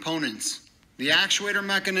 Components: the actuator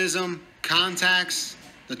mechanism, contacts,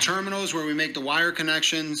 the terminals where we make the wire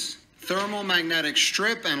connections, thermomagnetic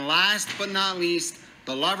strip, and last but not least,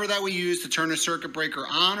 the lever that we use to turn the circuit breaker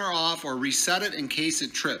on or off or reset it in case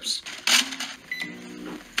it trips.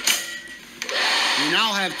 We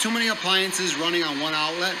now have too many appliances running on one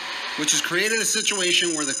outlet, which has created a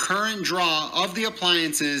situation where the current draw of the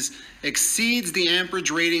appliances exceeds the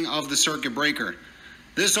amperage rating of the circuit breaker.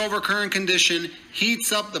 This overcurrent condition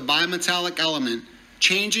heats up the bimetallic element,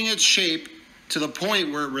 changing its shape to the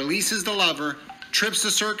point where it releases the lever, trips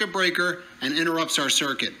the circuit breaker, and interrupts our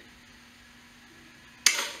circuit.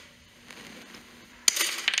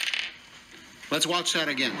 Let's watch that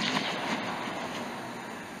again.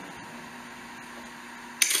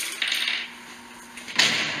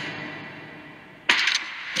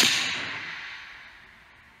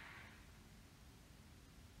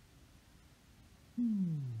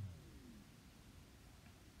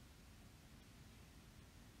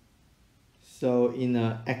 So in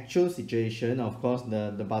an actual situation, of course,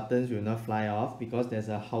 the buttons will not fly off because there's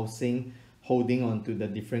a housing holding onto the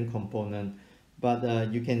different component.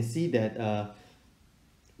 But you can see that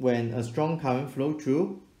when a strong current flow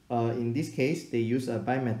through, in this case, they use a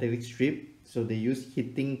bimetallic strip. So they use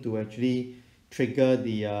heating to actually trigger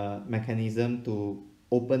the mechanism to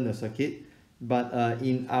open the circuit. But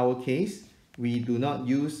in our case, we do not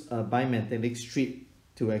use a bimetallic strip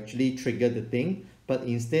to actually trigger the thing, but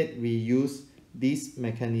instead we use this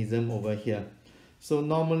mechanism over here. So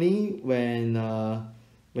normally when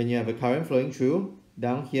you have a current flowing through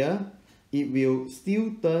down here, it will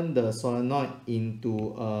still turn the solenoid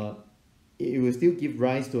into it will still give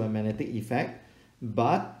rise to a magnetic effect,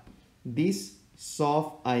 but this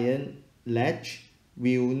soft iron latch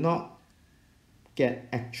will not get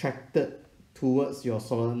attracted towards your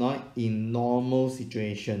solenoid in normal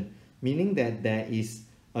situation, meaning that there is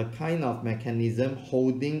a kind of mechanism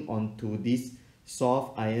holding onto this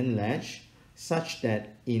soft iron latch such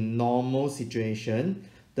that in normal situation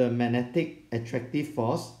the magnetic attractive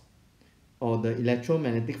force or the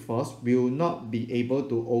electromagnetic force will not be able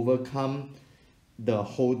to overcome the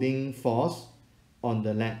holding force on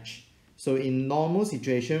the latch. So in normal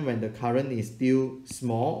situation, when the current is still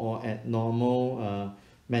small or at normal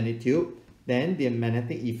magnitude, then the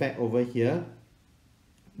magnetic effect over here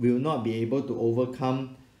will not be able to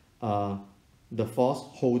overcome the force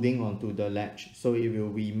holding onto the latch, so it will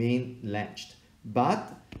remain latched.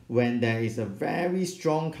 But when there is a very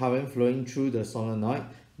strong current flowing through the solenoid,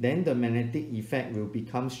 then the magnetic effect will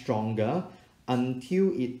become stronger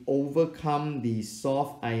until it overcomes the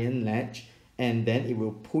soft iron latch, and then it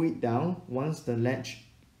will pull it down. Once the latch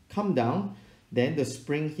come down, then the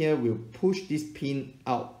spring here will push this pin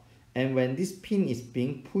out, and when this pin is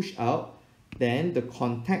being pushed out, then the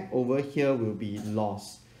contact over here will be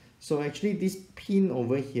lost. So actually this pin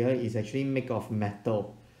over here is actually made of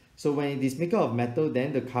metal. So when it is made of metal,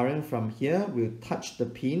 then the current from here will touch the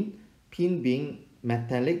pin. Pin being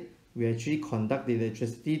metallic will actually conduct the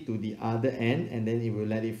electricity to the other end, and then it will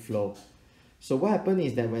let it flow. So what happens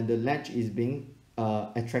is that when the latch is being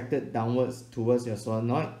attracted downwards towards your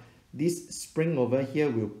solenoid, this spring over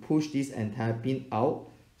here will push this entire pin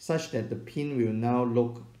out such that the pin will now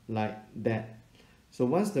look like that. So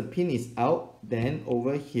once the pin is out, then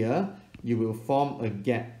over here you will form a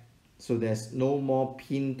gap. So there's no more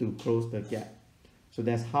pin to close the gap. So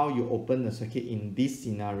that's how you open the circuit in this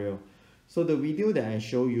scenario. So the video that I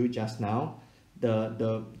showed you just now,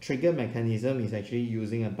 the trigger mechanism is actually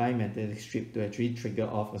using a bimetallic strip to actually trigger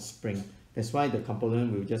off a spring. That's why the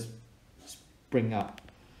component will just spring up.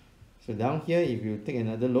 So down here, if you take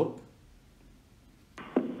another look,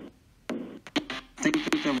 So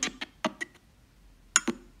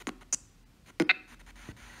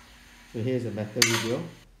here's a better video.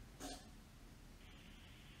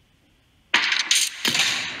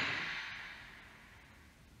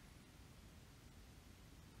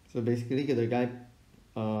 So basically the guy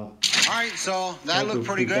Alright, so that looked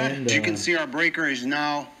pretty good. As you can see, our breaker is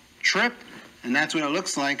now tripped, and that's what it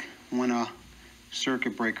looks like when a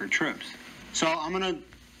circuit breaker trips. So I'm going to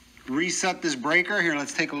reset this breaker. Here,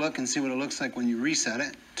 let's take a look and see what it looks like when you reset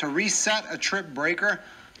it. To reset a tripped breaker,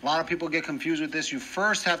 a lot of people get confused with this. You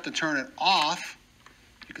first have to turn it off.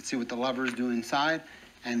 You can see what the levers do inside,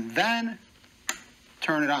 and then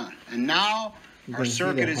turn it on. And now our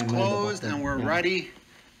circuit is closed and we're ready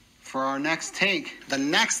for our next take. The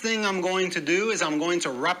next thing I'm going to do is I'm going to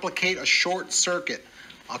replicate a short circuit,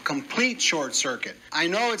 a complete short circuit. I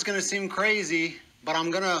know it's going to seem crazy, but I'm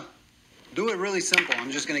going to do it really simple. I'm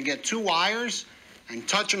just going to get two wires and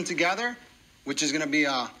touch them together, which is going to be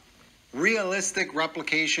a realistic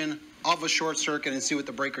replication of a short circuit, and see what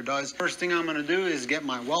the breaker does. First thing I'm going to do is get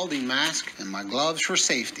my welding mask and my gloves for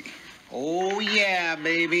safety. Oh yeah,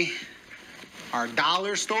 baby. Our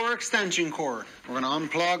dollar store extension cord. We're going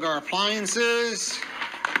to unplug our appliances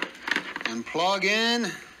and plug in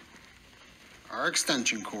our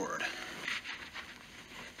extension cord.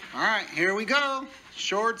 All right, here we go.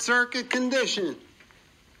 Short circuit condition.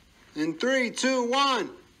 In 3, 2, 1.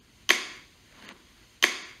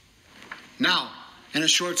 Now, in a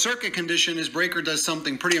short circuit condition, this breaker does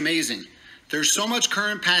something pretty amazing. There's so much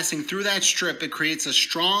current passing through that strip, it creates a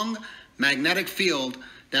strong magnetic field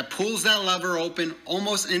that pulls that lever open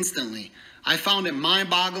almost instantly. I found it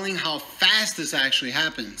mind-boggling how fast this actually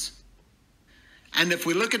happens. And if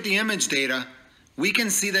we look at the image data, we can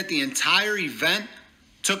see that the entire event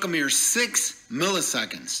took a mere 6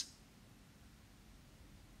 milliseconds.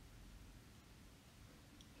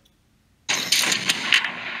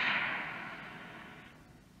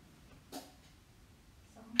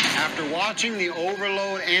 After watching the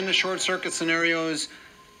overload and the short circuit scenarios,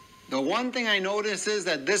 the one thing I noticed is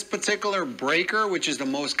that this particular breaker, which is the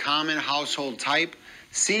most common household type,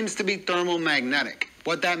 seems to be thermomagnetic.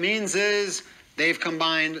 What that means is they've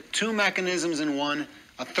combined two mechanisms in one: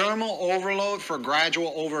 a thermal overload for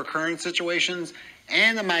gradual overcurrent situations,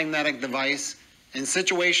 and a magnetic device in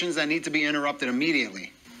situations that need to be interrupted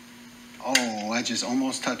immediately. Oh, I just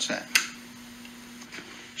almost touched that.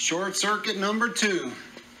 Short circuit number 2.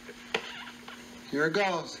 Here it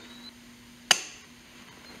goes.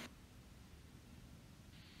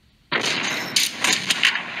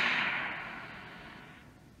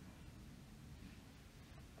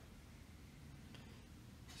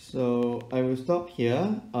 So I will stop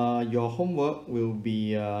here. Your homework will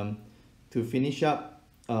be to finish up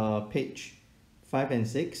page 5 and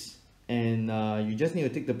 6, and you just need to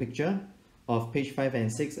take the picture of page 5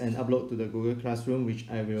 and 6 and upload to the Google Classroom, which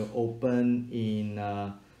I will open in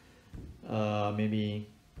maybe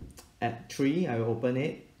at 3. I will open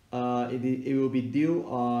it. It will be due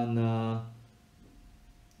on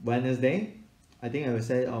Wednesday. I think I will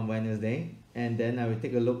set it on Wednesday, and then I will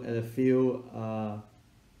take a look at a few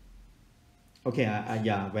okay,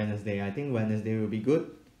 yeah, Wednesday. I think Wednesday will be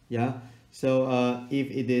good. Yeah. So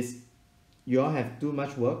if it is you all have too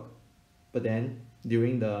much work, but then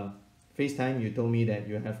during the FaceTime you told me that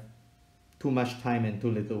you have too much time and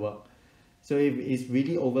too little work. So if it's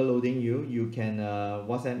really overloading you, you can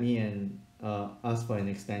WhatsApp me and ask for an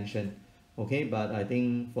extension. Okay, but I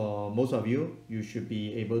think for most of you, you should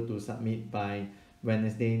be able to submit by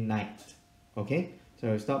Wednesday night. Okay,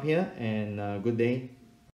 so I'll stop here, and good day.